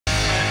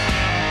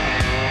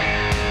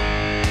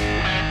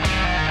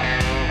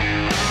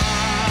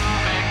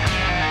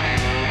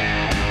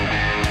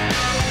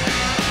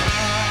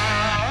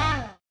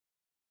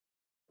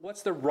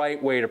What's the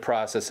right way to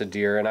process a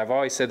deer? And I've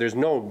always said there's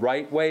no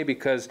right way,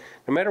 because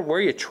no matter where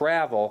you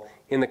travel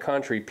in the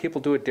country, people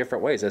do it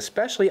different ways,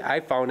 especially I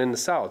found in the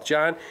South.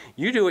 John,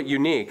 you do it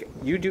unique.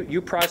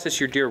 You process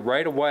your deer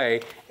right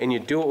away, and you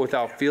do it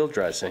without field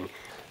dressing.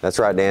 That's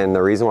right, Dan.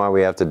 The reason why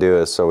we have to do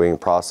it is so we can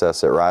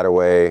process it right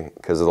away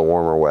because of the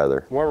warmer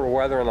weather. Warmer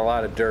weather and a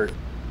lot of dirt.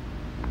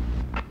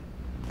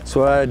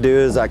 So what I do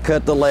is I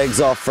cut the legs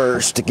off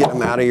first to get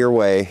them out of your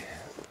way.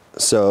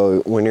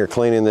 So when you're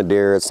cleaning the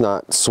deer, it's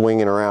not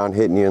swinging around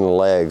hitting you in the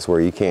legs where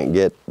you can't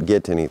get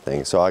to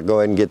anything. So I go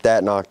ahead and get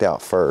that knocked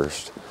out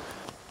first.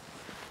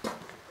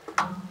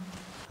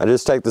 I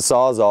just take the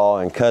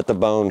Sawzall and cut the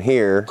bone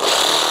here.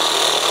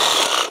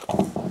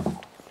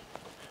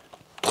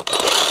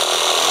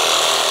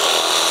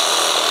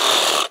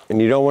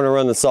 And you don't want to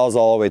run the Sawzall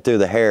all the way through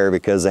the hair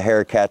because the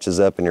hair catches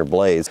up in your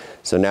blades.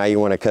 So now you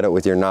want to cut it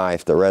with your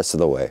knife the rest of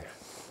the way.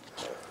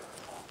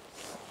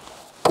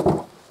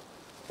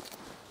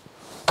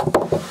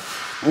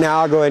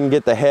 Now I'll go ahead and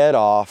get the head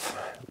off.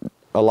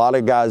 A lot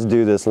of guys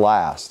do this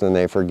last and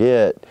they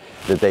forget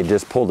that they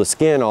just pull the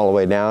skin all the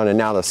way down, and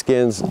now the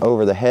skin's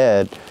over the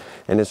head,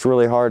 and it's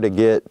really hard to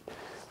get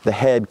the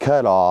head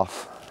cut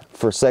off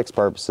for sex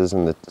purposes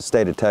in the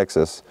state of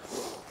Texas.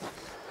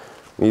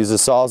 We use the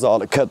Sawzall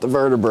to cut the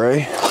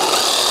vertebrae.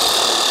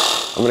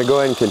 I'm gonna go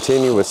ahead and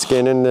continue with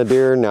skinning the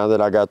deer now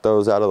that I got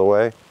those out of the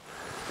way.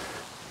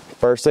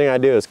 First thing I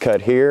do is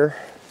cut here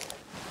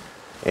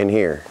and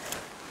here.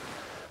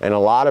 And a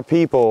lot of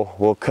people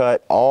will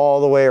cut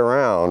all the way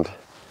around,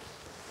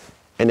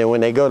 and then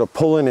when they go to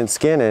pulling and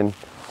skinning,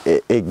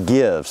 it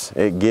gives.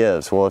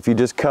 Well, if you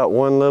just cut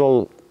one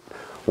little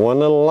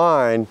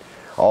line,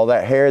 all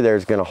that hair there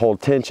is going to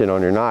hold tension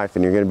on your knife,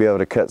 and you're going to be able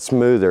to cut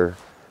smoother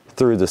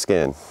through the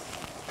skin.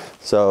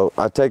 So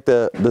I take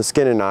the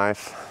skinning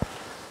knife,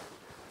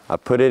 I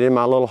put it in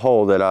my little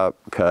hole that I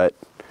cut,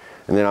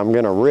 and then I'm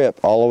going to rip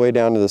all the way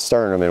down to the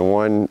sternum in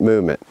one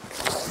movement.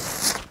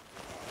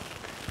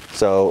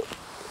 So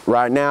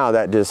right now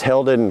that just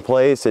held it in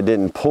place. It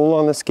didn't pull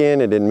on the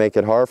skin. It didn't make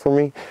it hard for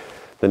me.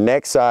 The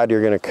next side you're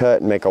going to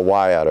cut and make a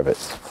Y out of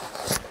it.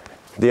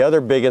 The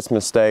other biggest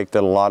mistake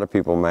that a lot of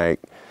people make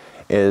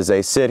is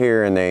they sit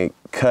here and they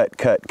cut.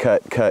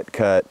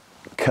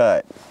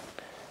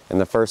 And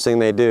the first thing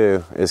they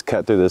do is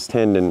cut through this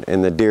tendon,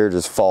 and the deer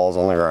just falls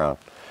on the ground.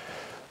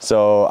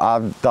 So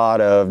I've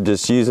thought of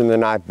just using the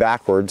knife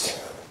backwards,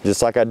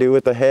 just like I do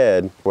with the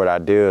head. What I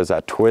do is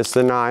I twist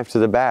the knife to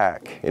the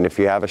back, and if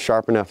you have a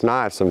sharp enough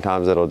knife,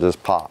 sometimes it'll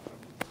just pop,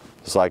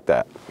 just like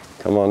that.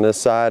 Come on this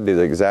side, do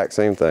the exact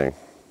same thing.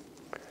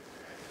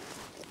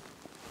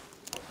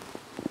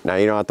 Now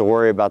you don't have to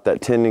worry about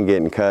that tendon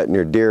getting cut and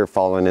your deer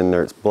falling in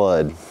there's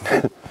blood.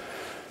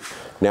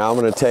 Now I'm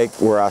gonna take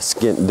where I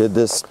did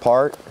this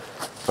part,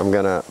 I'm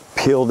gonna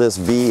peel this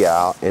V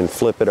out and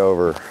flip it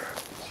over.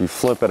 If you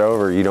flip it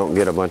over, you don't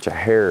get a bunch of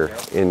hair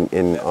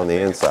on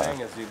the inside.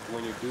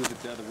 When you do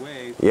it the other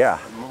way, yeah.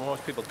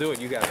 Most people do it.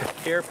 You got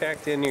hair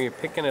packed in there, you're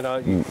picking it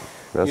out.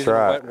 That's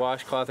right. A wet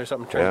washcloth or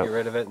something, trying to get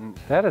rid of it. And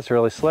that is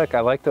really slick.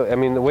 I like the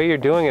way you're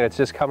doing it. It's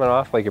just coming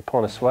off like you're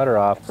pulling a sweater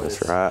off.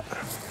 That's right.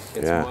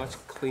 It's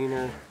much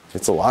cleaner.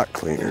 It's a lot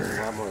cleaner. It's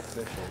a lot more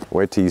efficient.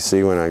 Wait till you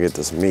see when I get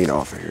this meat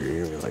off of here.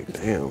 You're gonna be like,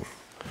 damn.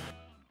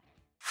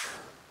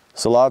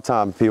 So a lot of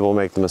times people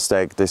make the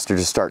mistake, they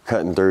just start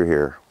cutting through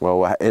here. Well,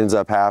 what ends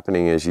up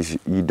happening is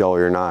you dull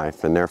your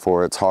knife, and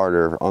therefore it's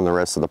harder on the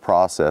rest of the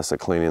process of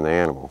cleaning the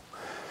animal.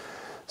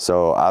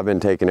 So I've been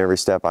taking every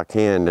step I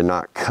can to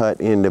not cut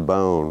into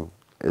bone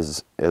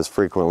as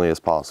frequently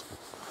as possible.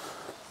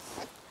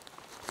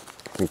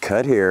 You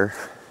cut here,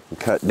 and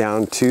cut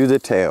down to the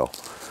tail.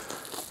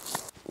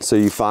 So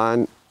you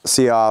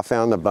see how I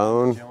found the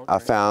bone? I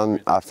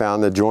found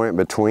the joint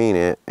between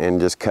it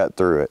and just cut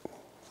through it.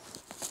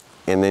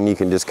 And then you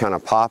can just kind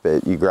of pop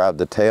it. You grab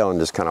the tail and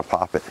just kind of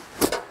pop it.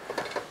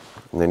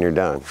 And then you're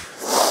done.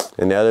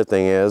 And the other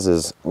thing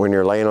is when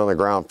you're laying on the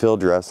ground field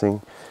dressing,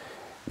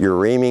 you're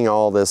reaming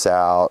all this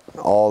out.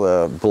 All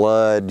the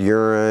blood,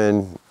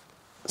 urine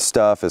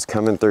stuff is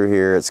coming through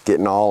here. It's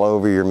getting all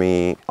over your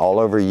meat, all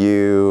over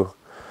you.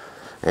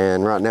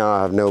 And right now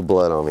I have no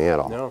blood on me at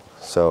all. No.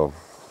 So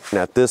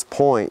at this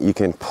point, you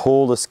can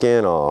pull the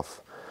skin off.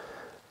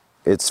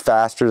 It's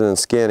faster than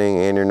skinning,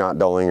 and you're not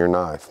dulling your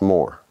knife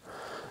more.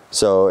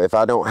 So if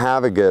I don't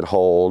have a good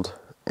hold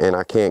and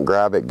I can't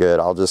grab it good,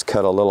 I'll just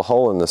cut a little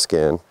hole in the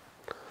skin,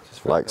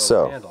 just like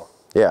so. Handle.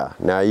 Yeah,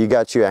 now you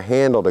got you a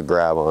handle to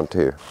grab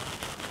onto.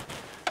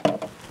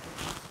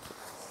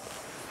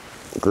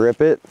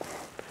 Grip it,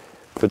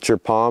 put your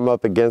palm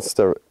up against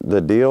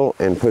the deal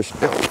and push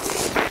down.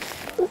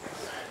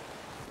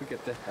 Look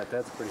at that,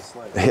 that's pretty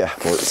slick. Yeah,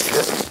 works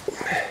good.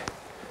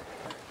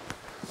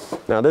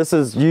 Now this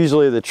is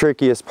usually the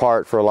trickiest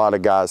part for a lot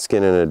of guys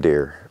skinning a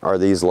deer, are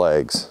these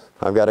legs.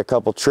 I've got a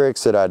couple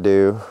tricks that I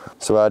do.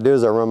 So what I do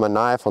is I run my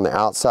knife on the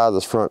outside of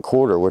this front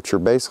quarter. What you're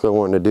basically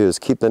wanting to do is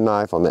keep the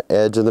knife on the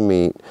edge of the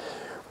meat,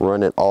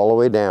 run it all the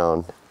way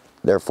down,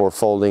 therefore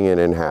folding it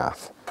in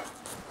half.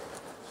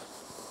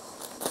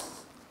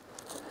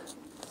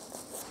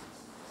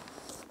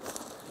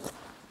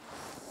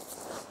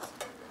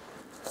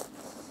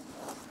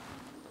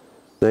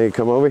 Then you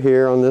come over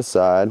here on this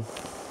side,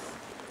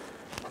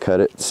 cut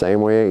it the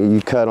same way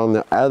you cut on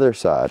the other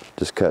side,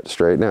 just cut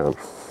straight down.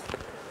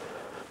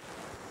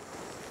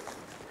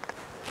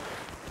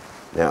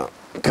 Now,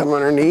 come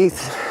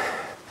underneath,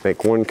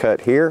 make one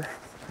cut here.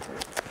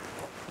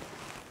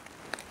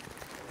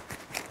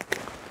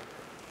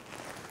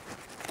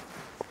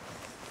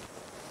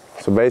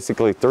 So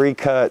basically 3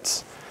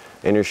 cuts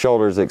and your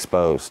shoulder's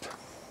exposed.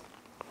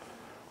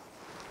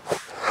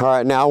 All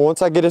right, now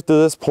once I get it to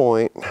this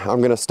point,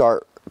 I'm gonna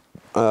start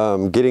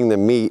getting the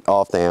meat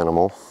off the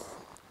animal.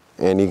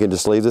 And you can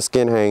just leave the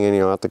skin hanging, you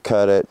don't have to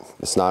cut it,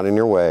 it's not in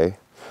your way.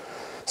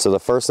 So the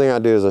first thing I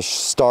do is I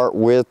start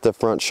with the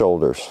front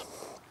shoulders.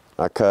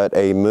 I cut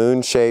a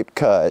moon-shaped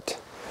cut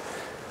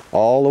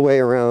all the way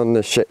around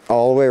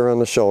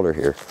the shoulder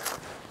here.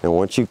 And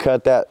once you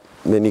cut that,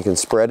 then you can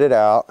spread it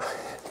out,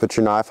 put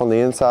your knife on the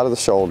inside of the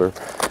shoulder,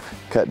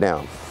 cut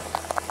down.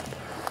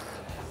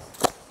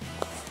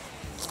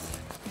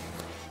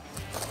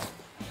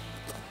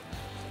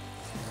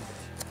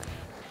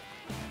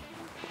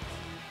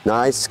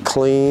 Nice,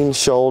 clean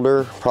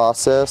shoulder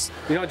process.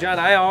 You know, John,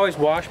 I always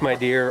wash my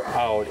deer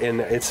out,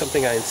 and it's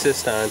something I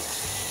insist on.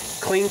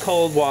 Clean,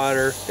 cold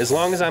water, as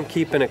long as I'm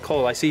keeping it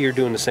cold. I see you're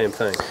doing the same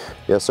thing.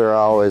 Yes, sir, I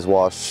always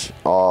wash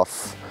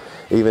off,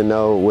 even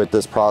though with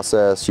this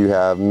process you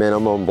have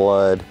minimum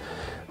blood,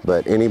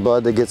 but any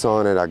blood that gets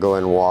on it, I go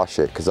ahead and wash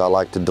it because I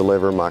like to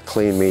deliver my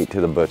clean meat to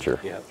the butcher.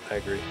 Yeah, I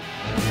agree.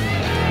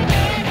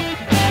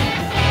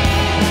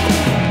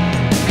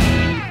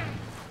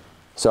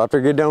 So after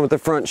I get done with the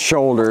front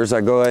shoulders,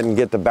 I go ahead and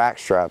get the back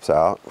straps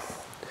out.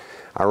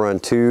 I run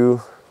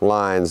 2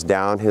 lines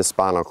down his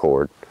spinal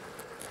cord.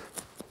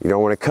 You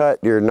don't want to cut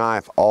your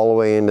knife all the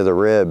way into the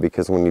rib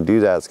because when you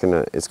do that,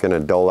 it's gonna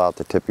dole out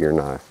the tip of your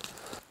knife.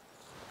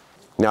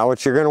 Now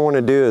what you're gonna want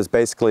to do is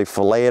basically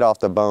fillet it off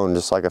the bone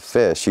just like a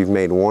fish. You've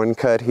made 1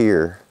 cut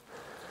here,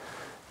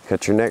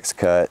 cut your next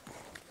cut,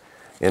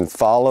 and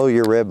follow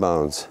your rib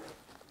bones.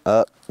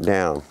 Up,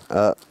 down,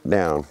 up,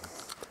 down.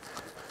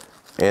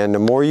 And the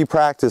more you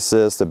practice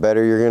this, the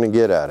better you're gonna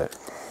get at it.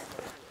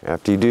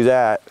 After you do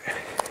that,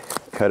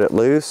 cut it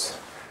loose,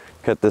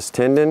 cut this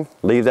tendon,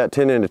 leave that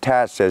tendon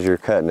attached as you're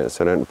cutting it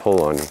so it doesn't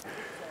pull on you.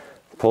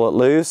 Pull it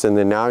loose, and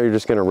then now you're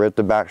just gonna rip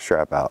the back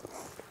strap out.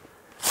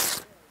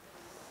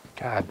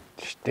 God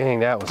dang,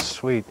 that was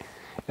sweet.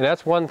 And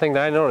that's one thing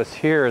that I noticed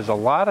here is a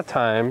lot of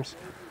times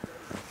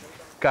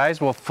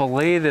guys will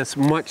fillet this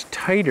much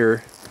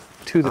tighter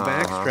to the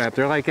back strap.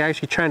 They're like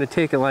actually trying to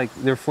take it like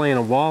they're filleting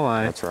a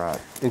walleye. That's right.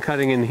 And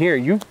cutting in here.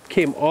 You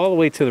came all the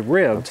way to the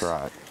ribs. That's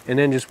right. And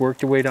then just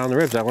worked your way down the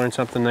ribs. I learned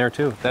something there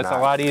too. That's a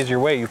lot easier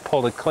way. You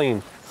pulled it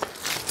clean.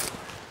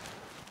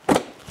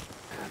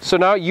 So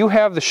now you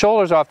have the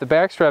shoulders off, the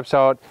back straps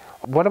out.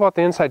 What about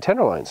the inside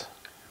tenderloins?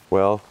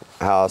 Well,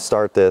 how I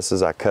start this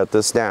is I cut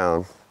this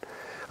down.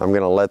 I'm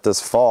gonna let this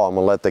fall. I'm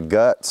gonna let the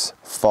guts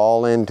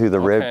fall into the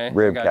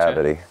rib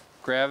cavity.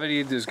 Gravity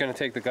is going to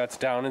take the guts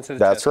down into the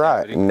That's chest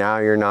right. cavity. Now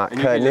you're not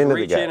And cutting you can into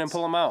the reach guts. in and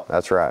pull them out.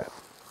 That's right.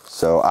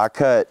 So I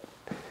cut,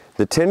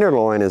 the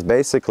tenderloin is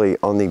basically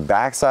on the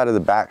back side of the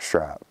back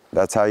strap.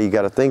 That's how you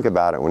got to think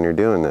about it when you're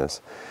doing this.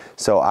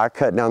 So I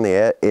cut down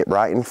it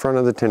right in front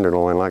of the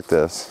tenderloin like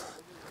this.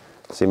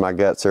 See, my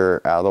guts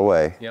are out of the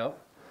way. Yep.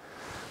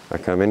 I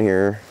come in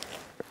here,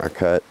 I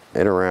cut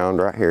it around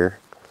right here.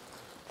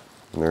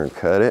 I'm going to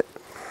cut it,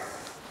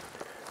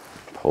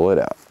 pull it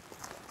out.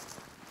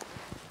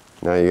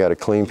 Now you got a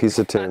clean piece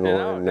of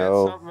tenderloin.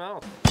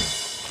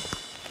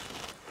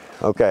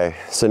 Okay,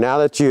 so now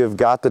that you have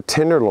got the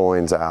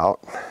tenderloins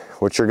out,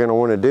 what you're gonna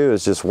wanna do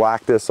is just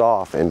whack this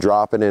off and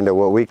drop it into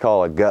what we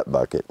call a gut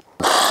bucket.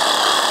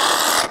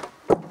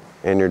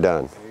 And you're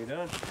done. You're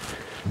done.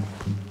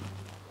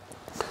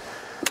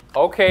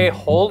 Okay,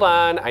 hold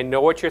on. I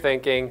know what you're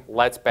thinking.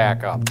 Let's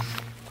back up.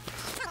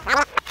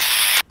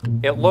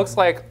 It looks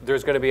like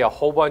there's going to be a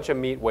whole bunch of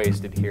meat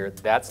wasted here.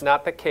 That's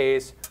not the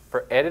case.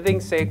 For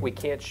editing's sake, we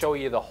can't show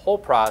you the whole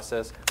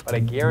process, but I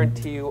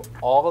guarantee you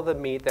all of the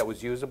meat that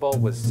was usable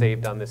was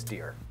saved on this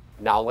deer.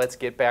 Now let's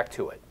get back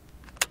to it.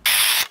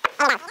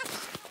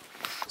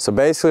 So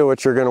basically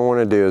what you're going to want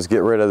to do is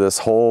get rid of this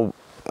whole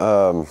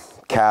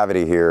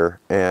cavity here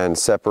and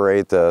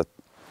separate the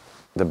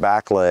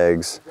back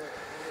legs.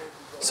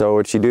 So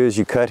what you do is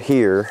you cut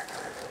here,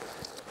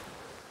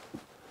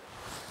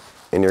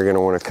 and you're going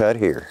to want to cut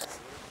here.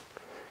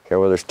 Okay,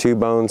 well there's 2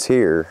 bones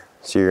here,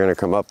 so you're going to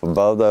come up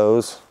above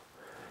those.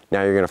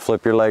 Now you're going to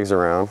flip your legs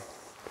around.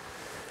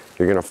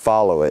 You're going to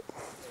follow it.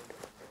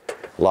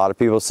 A lot of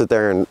people sit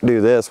there and do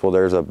this. Well,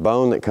 there's a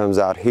bone that comes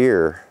out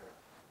here,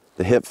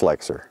 the hip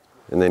flexor.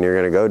 And then you're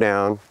going to go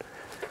down,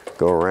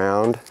 go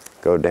around,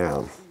 go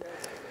down.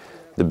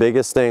 The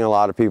biggest thing a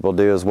lot of people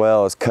do as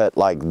well is cut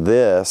like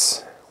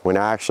this when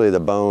actually the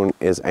bone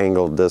is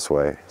angled this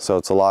way. So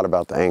it's a lot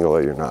about the angle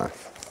of your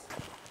knife.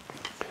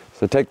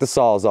 So take the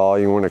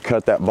Sawzall, you want to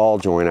cut that ball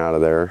joint out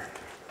of there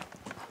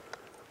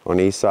on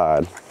each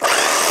side.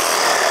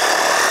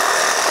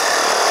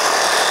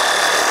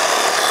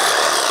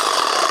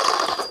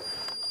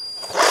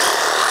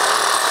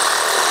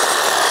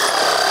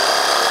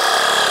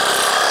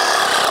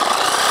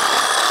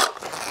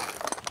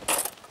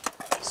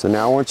 So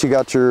now once you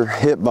got your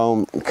hip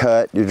bone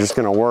cut, you're just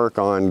gonna work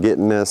on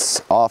getting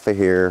this off of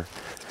here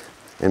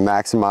and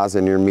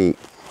maximizing your meat.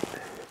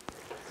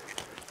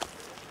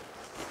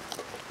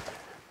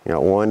 You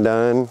got one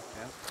done,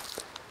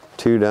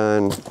 two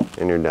done,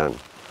 and you're done.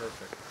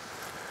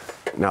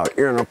 Perfect. Now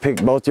you're gonna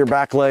pick both your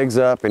back legs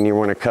up and you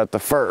wanna cut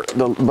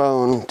the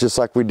bone just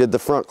like we did the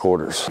front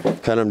quarters.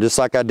 Cut them just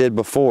like I did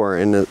before.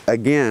 And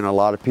again, a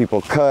lot of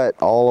people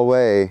cut all the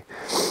way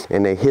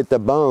and they hit the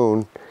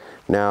bone.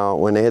 Now,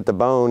 when they hit the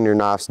bone, your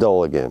knife's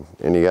dull again,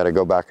 and you gotta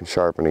go back and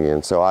sharpen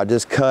again. So I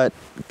just cut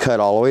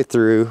all the way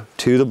through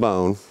to the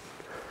bone.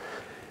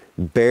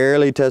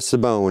 Barely touch the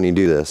bone when you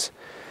do this.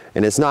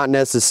 And it's not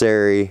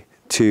necessary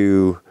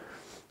to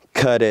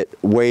cut it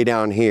way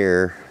down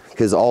here,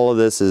 because all of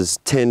this is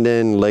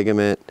tendon,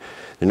 ligament.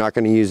 You're not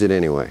gonna use it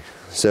anyway.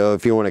 So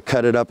if you wanna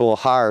cut it up a little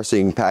higher so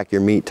you can pack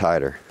your meat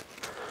tighter.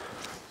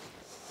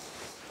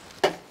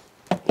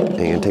 And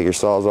you're gonna take your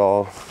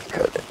Sawzall,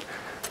 cut it.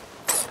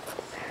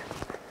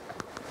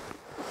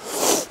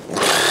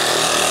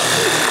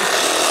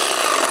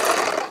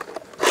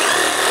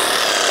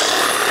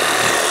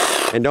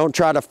 And don't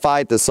try to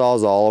fight the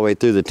Sawzall all the way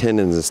through the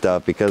tendons and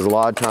stuff, because a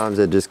lot of times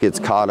it just gets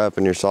caught up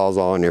in your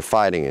Sawzall and you're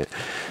fighting it.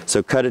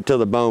 So cut it till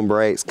the bone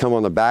breaks, come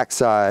on the back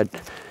side,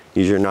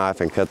 use your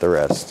knife and cut the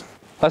rest.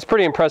 That's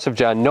pretty impressive,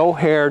 John. No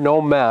hair,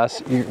 no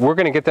mess. We're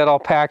gonna get that all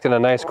packed in a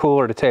nice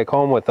cooler to take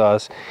home with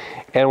us.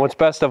 And what's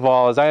best of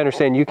all is I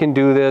understand you can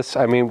do this.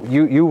 I mean,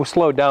 you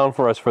slowed down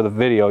for us for the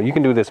video. You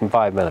can do this in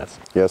 5 minutes.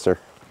 Yes, sir.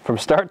 From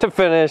start to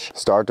finish.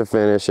 Start to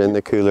finish in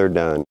the cooler,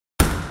 done.